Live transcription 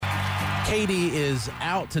Katie is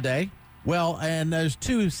out today. Well, and there's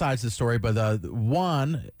two sides to the story, but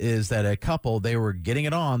one is that a couple, they were getting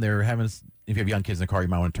it on. They were having, if you have young kids in the car, you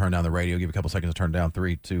might want to turn down the radio, give a couple seconds to turn it down.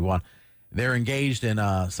 3, 2, 1. They're engaged in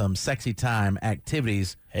some sexy time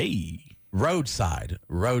activities. Hey, roadside.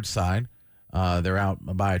 They're out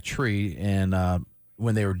by a tree, and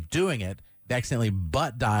when they were doing it, they accidentally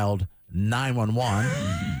butt dialed 911.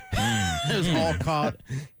 It was all caught,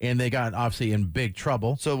 and they got obviously in big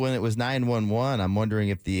trouble. So when it was 911, I'm wondering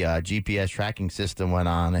if the GPS tracking system went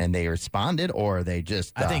on and they responded, or they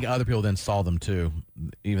just... I think other people then saw them too,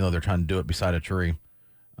 even though they're trying to do it beside a tree.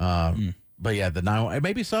 But yeah, the 911,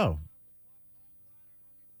 maybe so.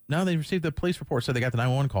 No, they received the police report, so they got the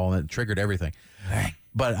 911 call, and it triggered everything.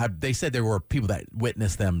 But they said there were people that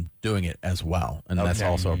witnessed them doing it as well, and that's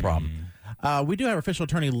also a problem. We do have our official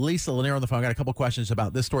attorney, Lisa Lanier, on the phone. I got a couple questions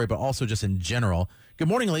about this story, but also just in general. Good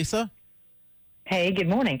morning, Lisa. Hey, good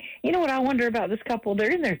morning. You know what I wonder about this couple? They're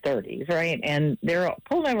in their 30s, right? And they're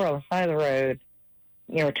pulled over on the side of the road,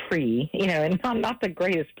 a tree, and not the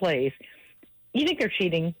greatest place. You think they're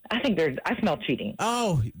cheating? I smell cheating.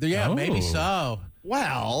 Oh, yeah, maybe so.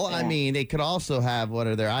 Well, I mean, they could also have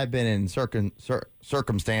I've been in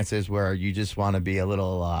circumstances where you just want to be a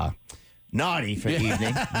little naughty for the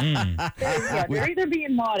evening. Yeah, they're either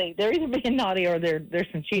being naughty. Or there's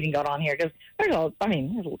some cheating going on here, because there's a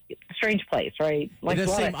strange place, right? Like, it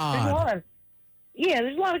does seem odd.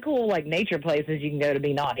 There's a lot of cool nature places you can go to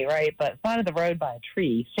be naughty, right? But side of the road by a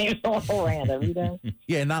tree seems a little random,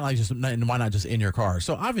 Yeah, and why not just in your car?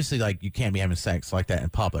 So obviously, you can't be having sex like that in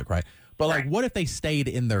public, right? But what if they stayed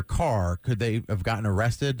in their car? Could they have gotten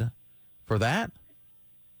arrested for that?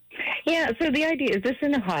 Yeah, so the idea is this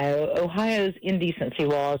in Ohio. Ohio's indecency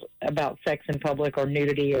laws about sex in public or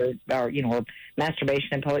nudity or masturbation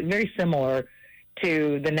in public, very similar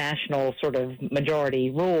to the national sort of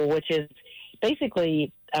majority rule, which is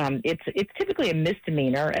basically it's typically a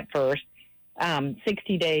misdemeanor at first,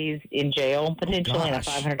 60 days in jail potentially, and a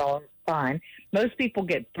 $500 fine. Most people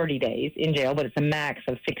get 30 days in jail, but it's a max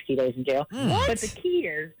of 60 days in jail. What? But the key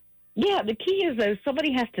is though,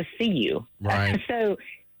 somebody has to see you. Right. So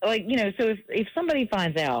if somebody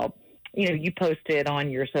finds out, you posted on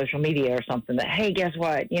your social media or something that, hey, guess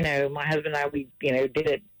what? My husband and I, we did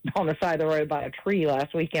it on the side of the road by a tree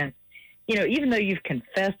last weekend. Even though you've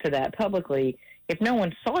confessed to that publicly, if no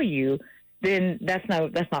one saw you, then that's not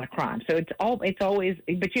a crime. So it's always,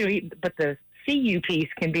 but the see you piece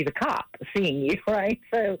can be the cop seeing you, right?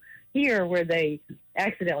 So here, where they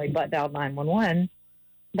accidentally butt dialed 911,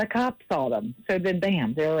 the cop saw them. So then,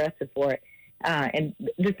 bam, they're arrested for it. And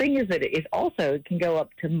the thing is that it can go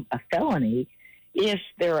up to a felony if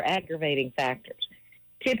there are aggravating factors.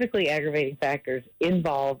 Typically, aggravating factors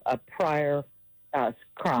involve a prior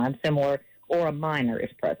crime similar, or a minor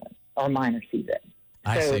is present, or a minor sees it.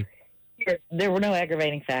 I see. There were no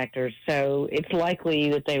aggravating factors, so it's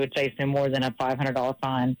likely that they would face no more than a $500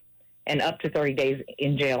 fine and up to 30 days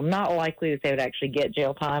in jail. Not likely that they would actually get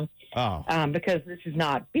jail time. Because this is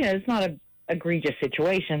not, it's not a egregious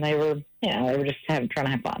situation. They were just trying to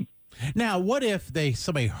have fun. Now, what if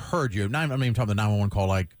somebody heard you? I'm even talking the 911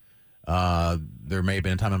 call. There may have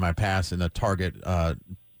been a time in my past in the Target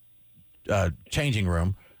changing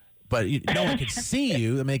room, but no one could see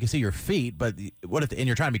you. I mean, they can see your feet, but what if? And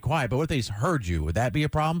you're trying to be quiet. But what if they just heard you? Would that be a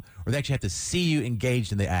problem, or they actually have to see you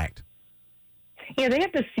engaged in the act? Yeah, they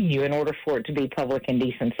have to see you in order for it to be public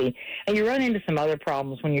indecency. And you run into some other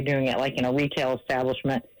problems when you're doing it, like in a retail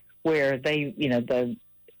establishment, where they, the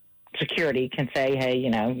security can say, hey,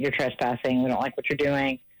 you're trespassing. We don't like what you're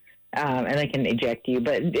doing. And they can eject you.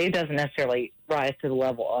 But it doesn't necessarily rise to the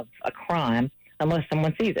level of a crime unless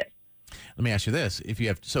someone sees it. Let me ask you this. If you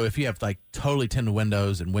have totally tinted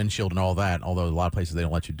windows and windshield and all that, although a lot of places they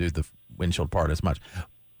don't let you do the windshield part as much.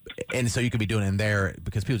 And so you could be doing it in there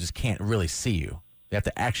because people just can't really see you. They have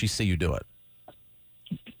to actually see you do it.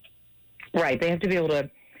 Right. They have to be able to,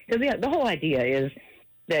 because the whole idea is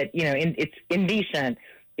that, it's indecent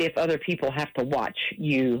if other people have to watch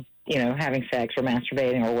you, having sex or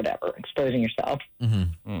masturbating or whatever, exposing yourself.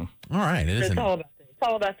 Mm-hmm. All right. It's all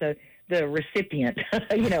about the recipient,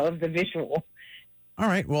 of the visual. All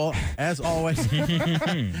right. Well, as always,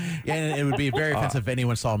 and it would be very offensive if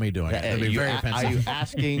anyone saw me doing it. It would be very offensive. Are you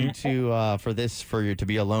asking for you to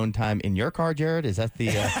be alone time in your car, Jared? Is that the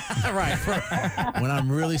right? When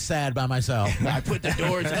I'm really sad by myself, I put the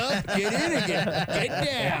doors up. Get in again. Get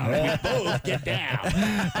down. We both get down.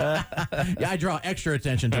 Yeah, I draw extra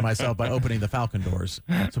attention to myself by opening the Falcon doors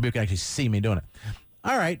so people can actually see me doing it.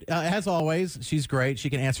 All right. As always, she's great. She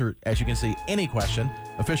can answer, as you can see, any question.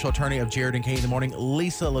 Official attorney of Jared and Kate in the Morning,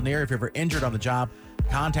 Lisa Lanier. If you're ever injured on the job,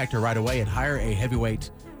 contact her right away at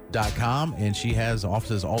hireaheavyweight.com. And she has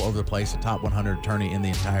offices all over the place, a top 100 attorney in the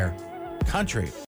entire country.